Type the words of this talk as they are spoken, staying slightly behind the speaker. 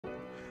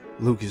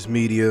Lucas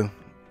Media.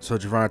 So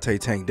Gervonta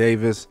Tank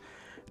Davis,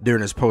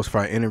 during his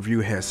post-fight interview,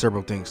 had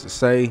several things to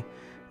say,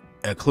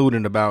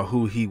 including about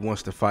who he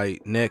wants to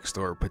fight next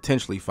or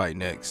potentially fight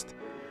next.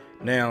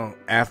 Now,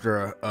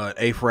 after an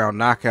 8th round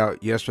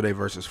knockout yesterday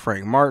versus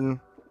Frank Martin,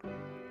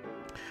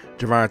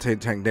 Gervonta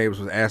Tank Davis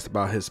was asked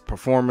about his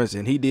performance,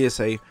 and he did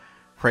say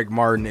Frank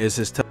Martin is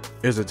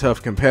a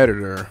tough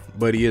competitor,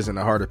 but he isn't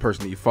the hardest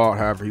person he fought.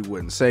 However, he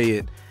wouldn't say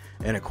it.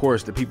 And of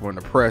course, the people in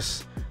the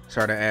press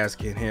started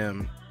asking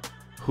him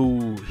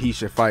who he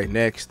should fight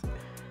next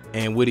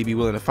and would he be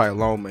willing to fight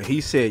Loma. He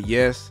said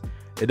yes,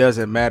 it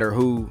doesn't matter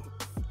who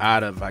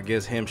out of, I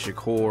guess, him,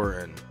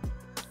 Shakur, and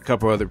a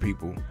couple other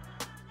people,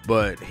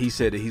 but he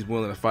said that he's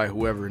willing to fight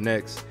whoever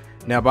next.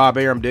 Now, Bob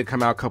Arum did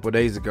come out a couple of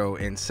days ago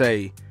and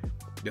say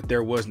that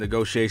there was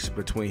negotiations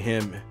between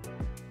him,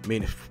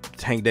 meaning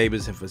Tank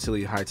Davis, and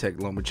Vasiliy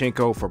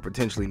Lomachenko for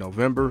potentially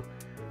November.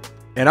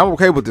 And I'm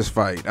okay with this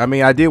fight. I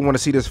mean, I did want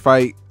to see this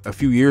fight a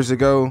few years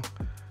ago,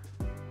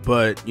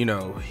 but, you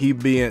know,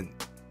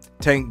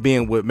 Tank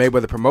being with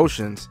Mayweather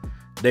Promotions,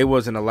 they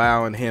wasn't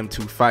allowing him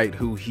to fight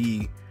who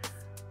he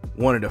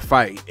wanted to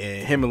fight.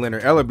 And him and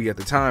Leonard Ellerbe at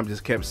the time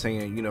just kept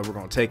saying, you know, we're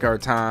going to take our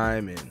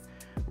time and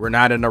we're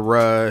not in a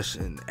rush.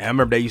 And I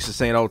remember they used to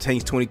saying, oh,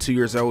 Tank's 22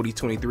 years old, he's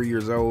 23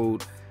 years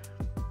old,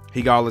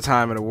 he got all the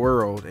time in the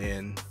world.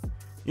 And,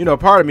 you know,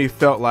 part of me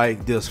felt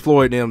like this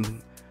Floyd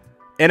them,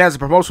 and as a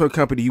promotional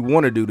company, you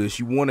want to do this.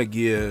 You want to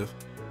give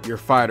your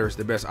fighters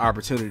the best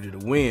opportunity to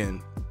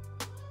win.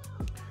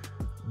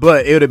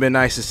 But it would have been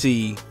nice to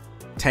see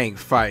Tank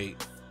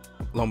fight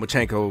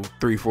Lomachenko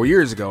 3-4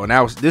 years ago. And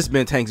this has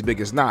been Tank's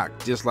biggest knock.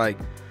 Just like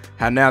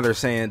how now they're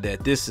saying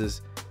that this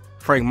is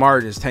Frank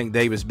Martin's Tank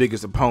Davis'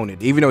 biggest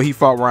opponent. Even though he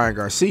fought Ryan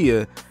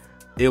Garcia,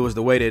 it was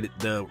the way that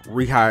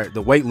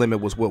the weight limit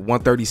was, what,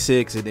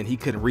 136, and then he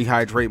couldn't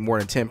rehydrate more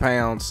than 10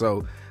 pounds.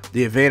 So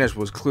the advantage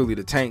was clearly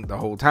the Tank the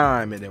whole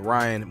time, and then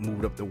Ryan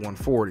moved up to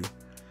 140.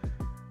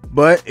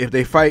 But if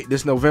they fight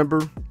this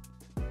November,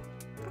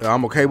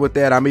 I'm okay with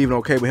that. I'm even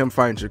okay with him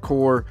fighting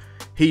Shakur.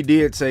 He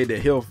did say that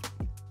he'll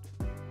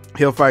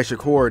fight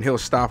Shakur and he'll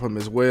stop him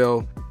as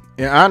well.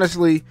 And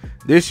honestly,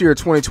 this year,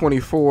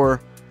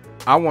 2024,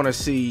 I want to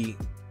see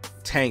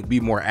Tank be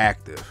more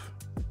active.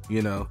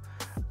 You know,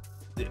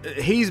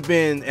 he's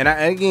been, and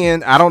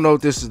I don't know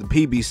if this is the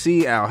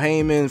PBC, Al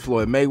Heyman,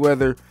 Floyd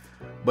Mayweather,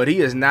 but he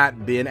has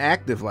not been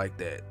active like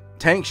that.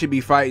 Tank should be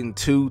fighting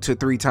 2 to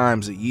 3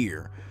 times a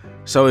year.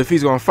 So if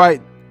he's going to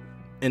fight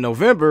in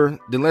November,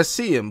 then let's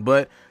see him.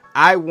 But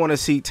I want to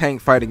see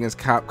Tank fight against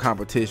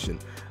competition.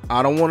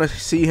 I don't want to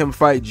see him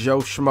fight Joe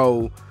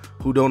Schmo,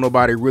 who don't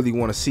nobody really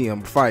want to see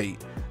him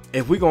fight.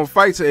 If he gonna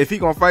fight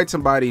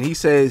somebody and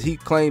he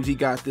claims he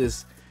got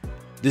this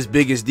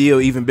biggest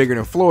deal, even bigger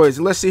than Floyd's,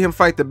 let's see him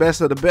fight the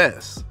best of the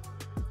best.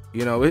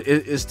 You know,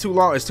 it's too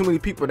long. It's too many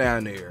people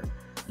down there.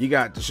 You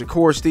got the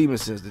Shakur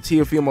Stevensons, the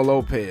Teofimo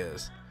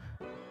Lopez,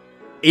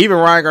 even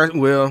Ryan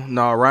Garcia. Well,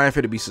 no, Ryan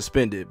finna be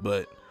suspended,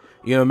 but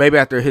you know, maybe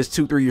after his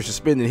 2-3 year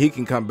suspension, he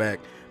can come back.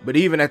 But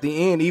even at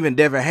the end, even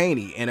Devin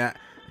Haney, and I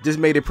just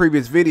made a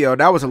previous video,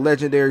 that was a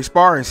legendary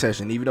sparring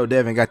session. Even though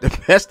Devin got the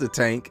best of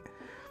Tank,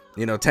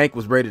 you know, Tank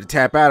was ready to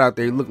tap out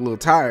there. He looked a little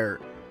tired,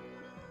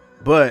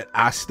 but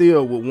I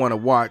still would want to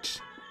watch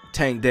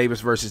Tank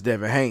Davis versus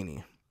Devin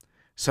Haney.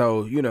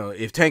 So, you know,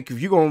 if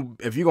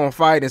you're gonna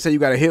fight and say you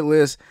got a hit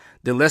list,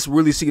 then let's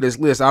really see this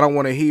list. I don't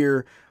want to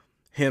hear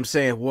him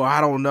saying, well,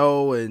 I don't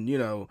know, and you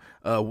know,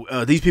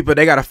 these people,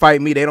 they got to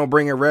fight me, they don't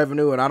bring in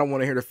revenue, and I don't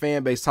want to hear the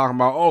fan base talking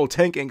about, oh,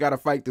 Tank ain't got to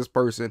fight this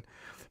person.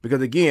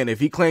 Because again, if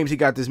he claims he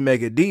got this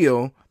mega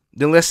deal,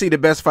 then let's see the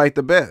best fight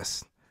the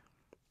best.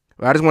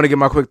 I just want to get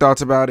my quick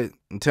thoughts about it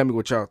and tell me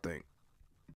what y'all think.